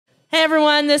Hey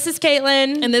everyone, this is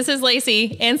Caitlin. And this is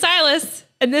Lacey and Silas.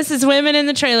 And this is Women in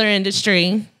the Trailer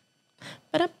Industry.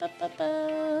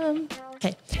 Ba-da-ba-ba-ba.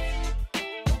 Okay.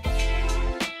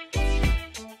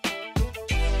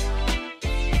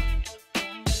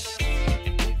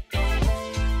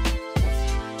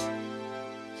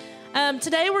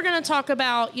 Today we're going to talk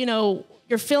about,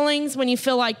 your feelings when you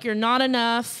feel like you're not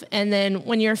enough, and then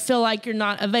when you feel like you're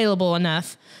not available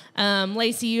enough.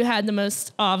 Lacey, you had the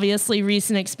most obviously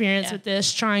recent experience with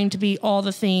this, trying to be all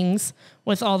the things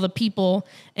with all the people.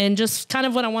 And just kind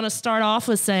of what I want to start off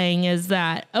with saying is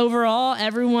that overall,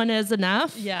 everyone is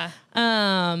enough. Yeah.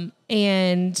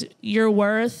 And your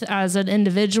worth as an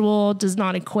individual does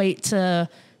not equate to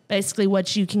basically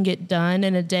what you can get done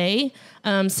in a day.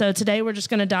 So today we're just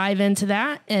going to dive into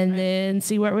that and then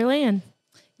see where we land.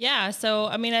 Yeah. So,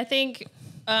 I think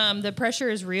the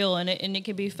pressure is real and it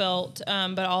can be felt.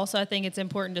 But also I think it's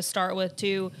important to start with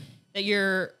too, that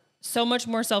you're so much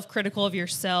more self-critical of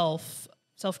yourself.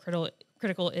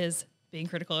 Critical is being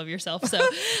critical of yourself. So,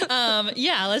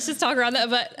 let's just talk around that.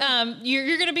 But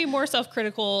you're going to be more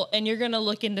self-critical and you're going to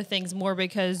look into things more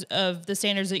because of the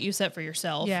standards that you set for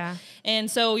yourself. Yeah. And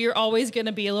so you're always going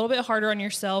to be a little bit harder on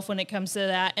yourself when it comes to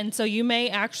that. And so you may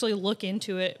actually look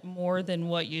into it more than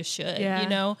what you should,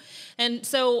 And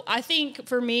so I think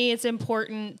for me, it's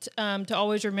important to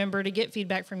always remember to get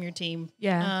feedback from your team.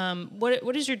 Yeah.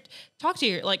 What is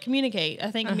communicate.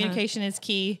 I think communication is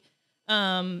key.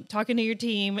 Talking to your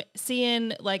team,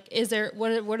 seeing what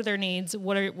are their needs?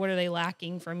 What are they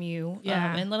lacking from you?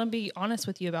 Yeah. And let them be honest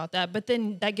with you about that. But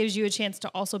then that gives you a chance to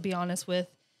also be honest with,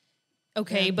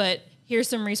 but here's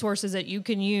some resources that you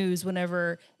can use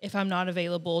if I'm not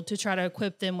available, to try to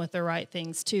equip them with the right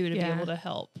things too, to be able to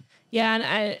help. Yeah. And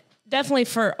I definitely,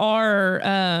 for our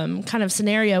kind of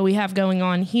scenario we have going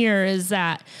on here, is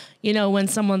that, when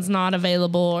someone's not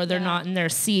available or they're not in their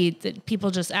seat, that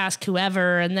people just ask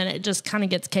whoever, and then it just kind of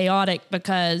gets chaotic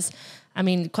because,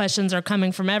 questions are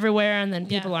coming from everywhere, and then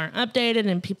people aren't updated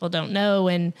and people don't know.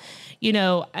 And,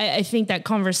 I think that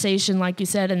conversation, like you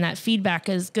said, and that feedback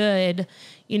is good.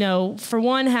 For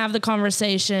one, have the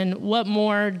conversation. What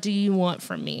more do you want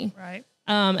from me? Right.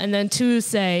 And then two,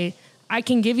 say, I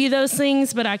can give you those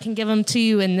things, but I can give them to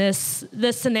you in this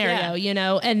scenario,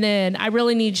 and then I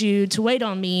really need you to wait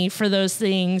on me for those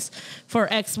things for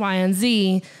X, Y, and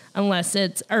Z, unless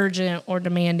it's urgent or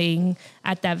demanding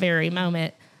at that very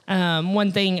moment.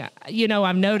 One thing,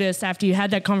 I've noticed after you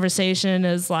had that conversation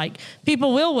is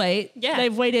people will wait. Yeah.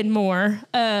 They've waited more.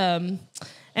 And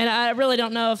I really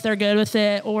don't know if they're good with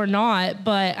it or not,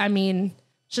 but it's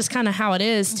just kind of how it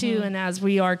is too. Mm-hmm. And as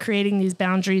we are creating these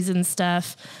boundaries and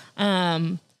stuff,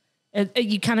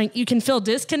 you can feel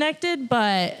disconnected,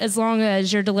 but as long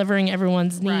as you're delivering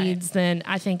everyone's needs, then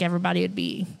I think everybody would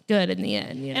be good in the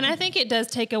end. And I think it does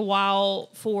take a while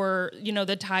for,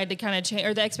 the tide to kind of change,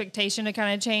 or the expectation to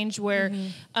kind of change, where,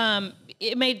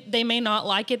 they may not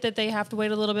like it that they have to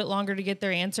wait a little bit longer to get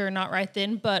their answer, not right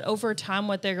then, but over time,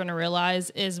 what they're going to realize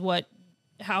is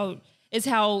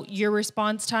how your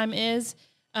response time is.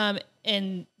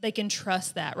 And they can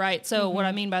trust that. Right. So what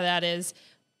I mean by that is,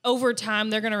 over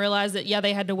time, they're going to realize that,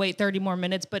 they had to wait 30 more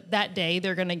minutes, but that day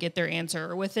they're going to get their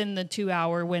answer within the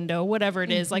 2-hour window, whatever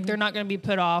it is. They're not going to be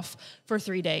put off for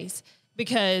 3 days,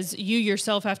 because you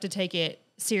yourself have to take it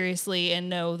seriously and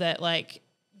know that,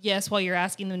 yes, while you're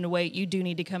asking them to wait, you do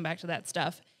need to come back to that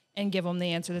stuff and give them the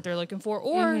answer that they're looking for,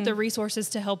 or the resources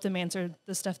to help them answer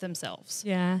the stuff themselves.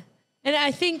 Yeah. And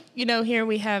I think, here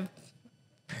we have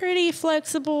pretty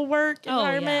flexible work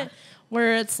environment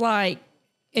where it's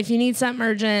if you need something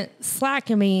urgent, Slack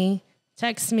me,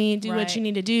 text me, do what you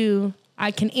need to do.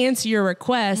 I can answer your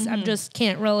request. I just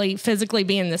can't really physically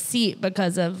be in the seat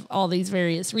because of all these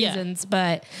various reasons.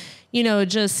 But,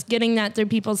 just getting that through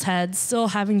people's heads, still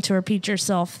having to repeat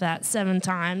yourself that 7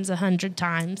 times, 100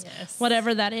 times,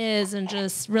 whatever that is, and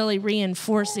just really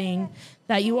reinforcing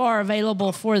that you are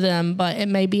available for them, but it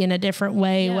may be in a different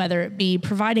way, whether it be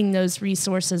providing those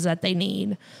resources that they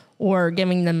need or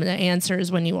giving them the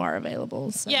answers when you are available.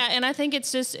 So. Yeah, and I think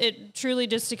it's truly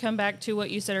just to come back to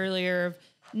what you said earlier, of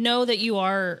know that you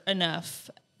are enough,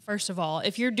 first of all.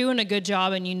 If you're doing a good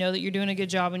job and you know that you're doing a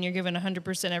good job and you're giving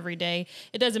 100% every day,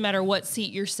 it doesn't matter what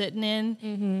seat you're sitting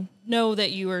in, know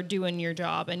that you are doing your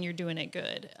job and you're doing it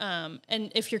good.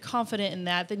 And if you're confident in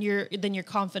that, then you're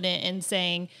confident in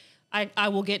saying, I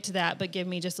will get to that, but give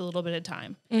me just a little bit of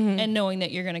time, and knowing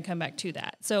that you're going to come back to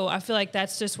that. So I feel like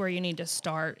that's just where you need to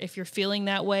start. If you're feeling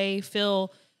that way,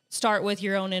 start with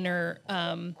your own inner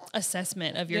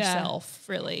assessment of yourself,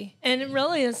 really. And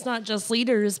really, it's not just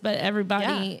leaders, but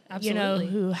everybody, you know,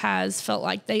 who has felt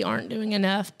like they aren't doing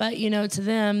enough. But, you know, to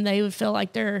them, they would feel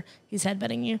like he's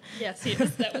headbutting you. Yes,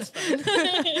 that was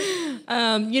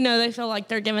fun. You know, they feel like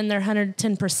they're giving their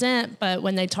 110%, but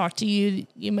when they talk to you,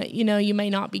 you may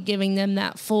not be giving them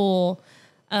that full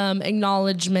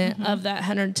acknowledgement of that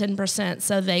 110%.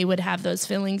 So they would have those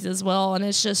feelings as well. And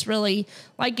it's just really,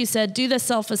 like you said, do the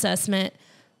self-assessment.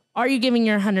 Are you giving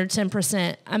your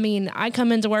 110%? I mean, I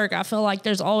come into work, I feel like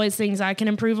there's always things I can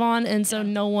improve on. And so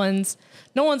no one's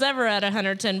ever at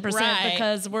 110%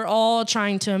 because we're all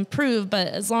trying to improve. But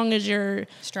as long as you're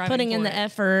putting in the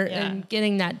effort and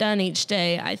getting that done each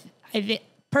day, I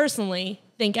personally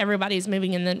think everybody's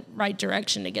moving in the right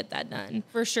direction to get that done.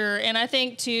 For sure. And I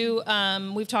think too,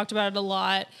 we've talked about it a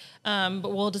lot,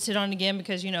 but we'll just hit on it again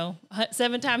because, you know,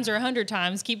 7 times or 100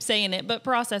 times, keep saying it, but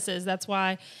processes, that's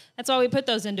why we put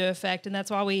those into effect. And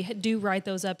that's why we do write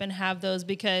those up and have those,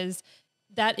 because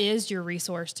that is your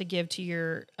resource to give to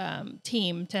your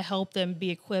team to help them be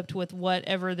equipped with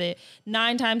whatever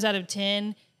 9 times out of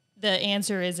 10, the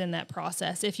answer is in that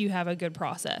process if you have a good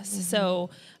process.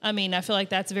 So, I mean, I feel like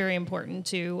that's very important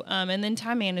too. And then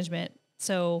time management.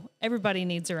 So everybody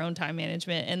needs their own time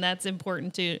management, and that's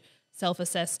important to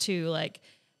self-assess too. Like,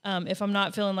 if I'm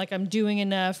not feeling like I'm doing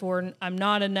enough, or I'm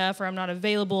not enough, or I'm not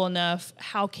available enough,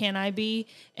 how can I be?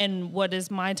 And what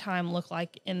does my time look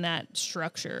like in that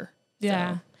structure?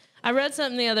 Yeah. So. I read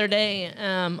something the other day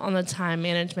on the time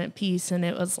management piece, and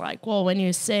it was like, well, when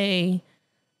you say,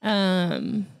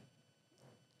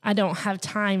 I don't have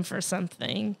time for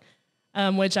something,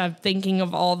 which I'm thinking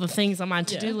of all the things on my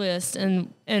to-do list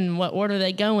and what order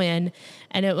they go in.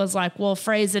 And it was like, well,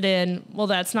 phrase it in, well,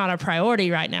 that's not a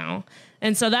priority right now.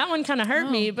 And so that one kind of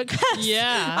hurt me because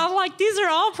I'm like, these are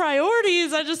all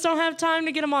priorities. I just don't have time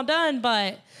to get them all done.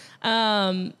 But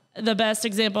the best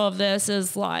example of this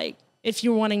is like, if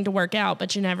you're wanting to work out,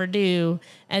 but you never do,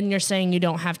 and you're saying you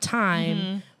don't have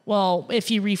time, well,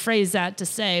 if you rephrase that to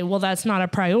say, well, that's not a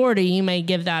priority, you may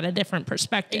give that a different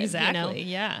perspective. Exactly.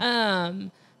 You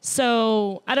know?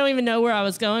 So I don't even know where I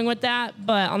was going with that,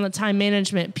 but on the time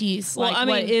management piece, well, like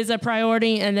what is a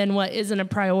priority and then what isn't a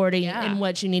priority and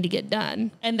what you need to get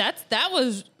done. And that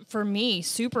was for me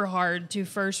super hard to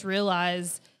first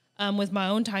realize with my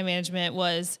own time management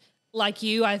was, like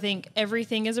you, I think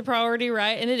everything is a priority,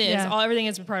 right? And it is. Everything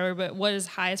is a priority, but what is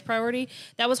highest priority?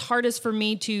 That was hardest for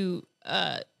me to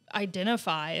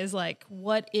identify, is like,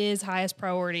 what is highest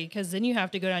priority? Because then you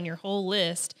have to go down your whole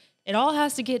list. It all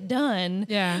has to get done.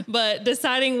 Yeah. But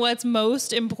deciding what's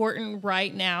most important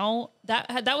right now,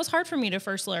 that was hard for me to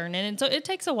first learn. And so it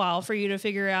takes a while for you to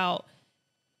figure out,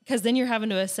 because then you're having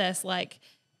to assess like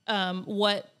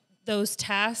what those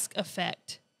tasks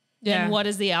affect. Yeah. And what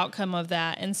is the outcome of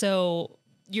that? And so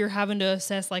you're having to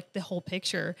assess like the whole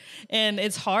picture, and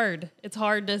it's hard. It's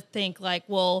hard to think like,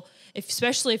 well,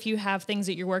 especially if you have things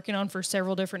that you're working on for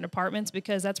several different departments,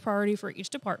 because that's priority for each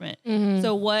department.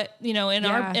 So what, you know, in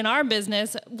our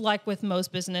business, like with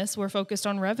most business, we're focused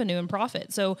on revenue and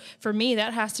profit. So for me,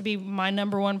 that has to be my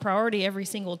number one priority every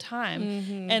single time.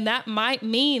 And that might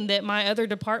mean that my other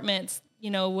departments,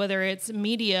 you know, whether it's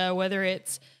media, whether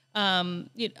it's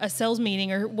a sales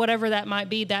meeting or whatever that might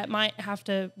be, that might have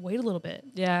to wait a little bit.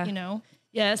 Yeah. You know?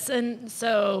 Yes. And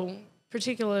so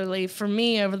particularly for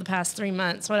me over the past 3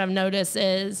 months, what I've noticed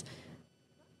is,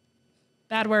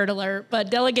 bad word alert,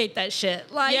 but delegate that shit.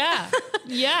 Like,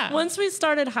 once we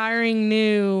started hiring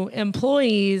new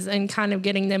employees and kind of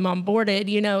getting them onboarded,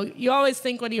 you know, you always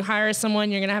think when you hire someone,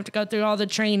 you're going to have to go through all the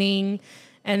training.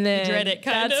 And then dread it,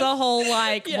 that's a whole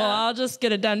like, well, I'll just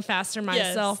get it done faster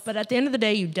myself. Yes. But at the end of the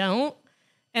day, you don't.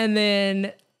 And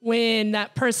then when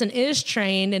that person is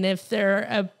trained, and if they're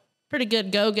a pretty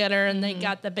good go-getter and they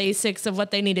got the basics of what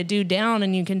they need to do down,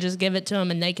 and you can just give it to them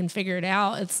and they can figure it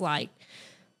out, it's like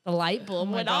the light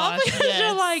bulb went off.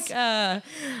 You're like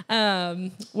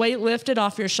weight lifted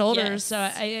off your shoulders. Yes. So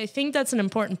I think that's an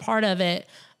important part of it.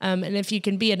 And if you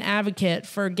can be an advocate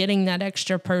for getting that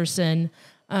extra person,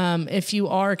 if you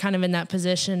are kind of in that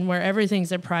position where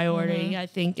everything's a priority, I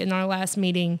think in our last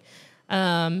meeting,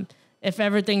 if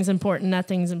everything's important,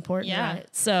 nothing's important. Right?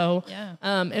 So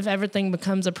if everything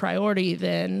becomes a priority,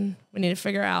 then we need to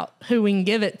figure out who we can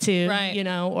give it to, you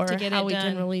know, or how we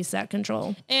can release that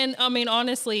control. And I mean,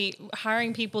 honestly,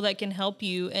 hiring people that can help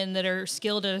you and that are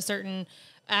skilled at a certain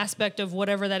aspect of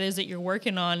whatever that is that you're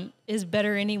working on is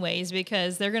better anyways,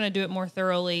 because they're going to do it more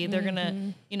thoroughly. They're going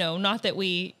to, you know, not that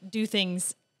we do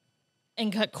things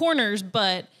and cut corners,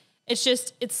 but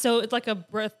it's like a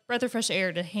breath of fresh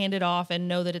air to hand it off and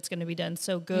know that it's going to be done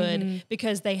so good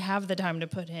because they have the time to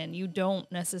put in. You don't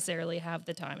necessally have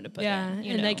the time to put in.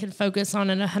 And they can focus on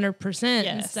it 100%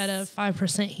 instead of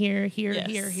 5% here,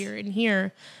 and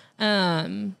here.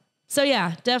 So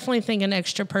yeah, definitely think an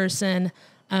extra person.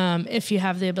 If you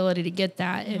have the ability to get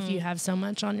that, if you have so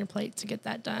much on your plate to get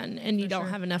that done and you don't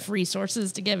have enough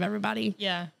resources to give everybody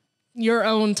your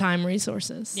own time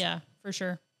resources. Yeah, for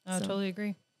sure. I totally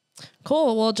agree.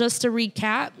 Cool. Well, just to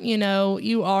recap,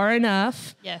 you are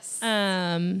enough. Yes.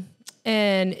 And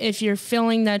if you're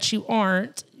feeling that you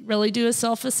aren't, really do a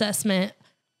self-assessment.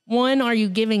 One, are you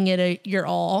giving it your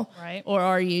all? Right. Or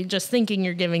are you just thinking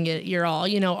you're giving it your all?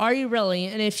 Are you really?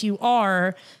 And if you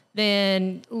are,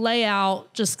 then lay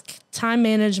out just time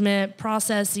management,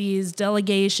 processes,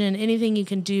 delegation, anything you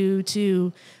can do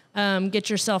to get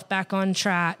yourself back on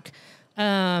track.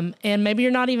 And maybe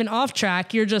you're not even off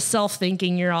track. You're just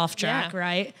self-thinking you're off track,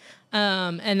 right?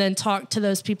 And then talk to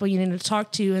those people you need to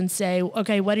talk to and say,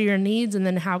 okay, what are your needs? And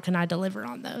then how can I deliver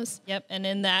on those? Yep. And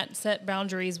in that, set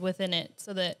boundaries within it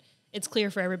so that it's clear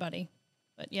for everybody.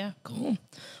 But yeah. Cool.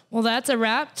 Well, that's a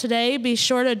wrap today. Be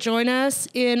sure to join us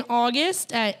in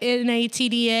August at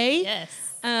NATDA.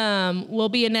 Yes. We'll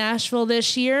be in Nashville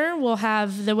this year. We'll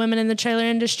have the Women in the Trailer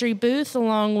Industry booth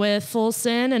along with Full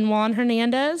Sin and Juan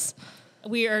Hernandez.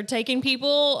 We are taking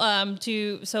people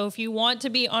so if you want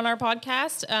to be on our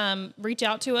podcast, reach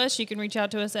out to us. You can reach out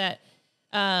to us at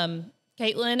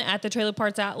Caitlin at the Trailer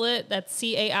Parts Outlet. That's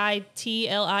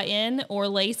CAITLIN, or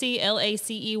Lacey,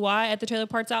 LACEY at the Trailer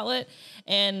Parts Outlet.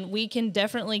 And we can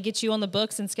definitely get you on the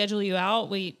books and schedule you out.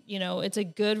 It's a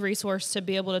good resource to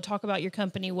be able to talk about your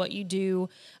company, what you do.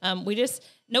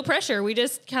 No pressure. We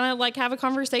just kind of like have a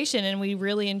conversation, and we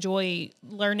really enjoy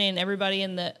learning meeting everybody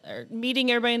in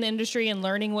the industry and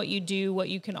learning what you do, what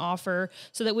you can offer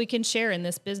so that we can share in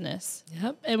this business.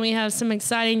 Yep. And we have some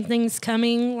exciting things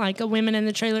coming, like a Women in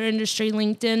the Trailer Industry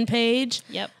LinkedIn page.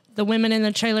 Yep. The Women in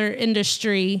the Trailer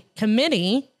Industry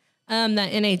Committee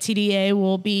that NATDA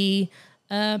will be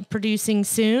producing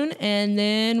soon, and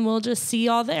then we'll just see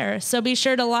y'all there. So be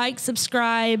sure to like,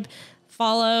 subscribe,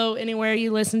 follow anywhere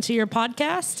you listen to your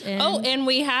podcast. And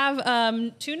we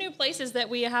have 2 new places that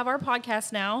we have our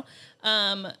podcast now.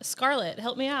 Scarlett,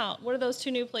 help me out. What are those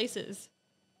 2 new places?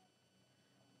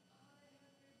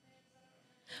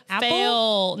 Apple?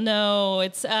 Fail. No,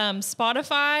 it's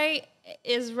Spotify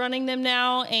is running them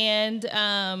now,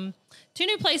 and 2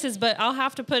 new places, but we'll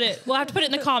have to put it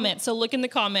in the comments. So look in the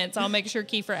comments. I'll make sure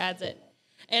Kiefer adds it.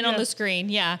 And on the screen,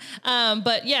 yeah.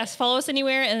 But yes, follow us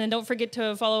anywhere, and then don't forget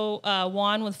to follow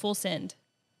Juan with Full Send.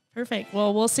 Perfect.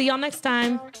 Well, we'll see y'all next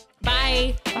time.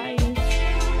 Bye. Bye.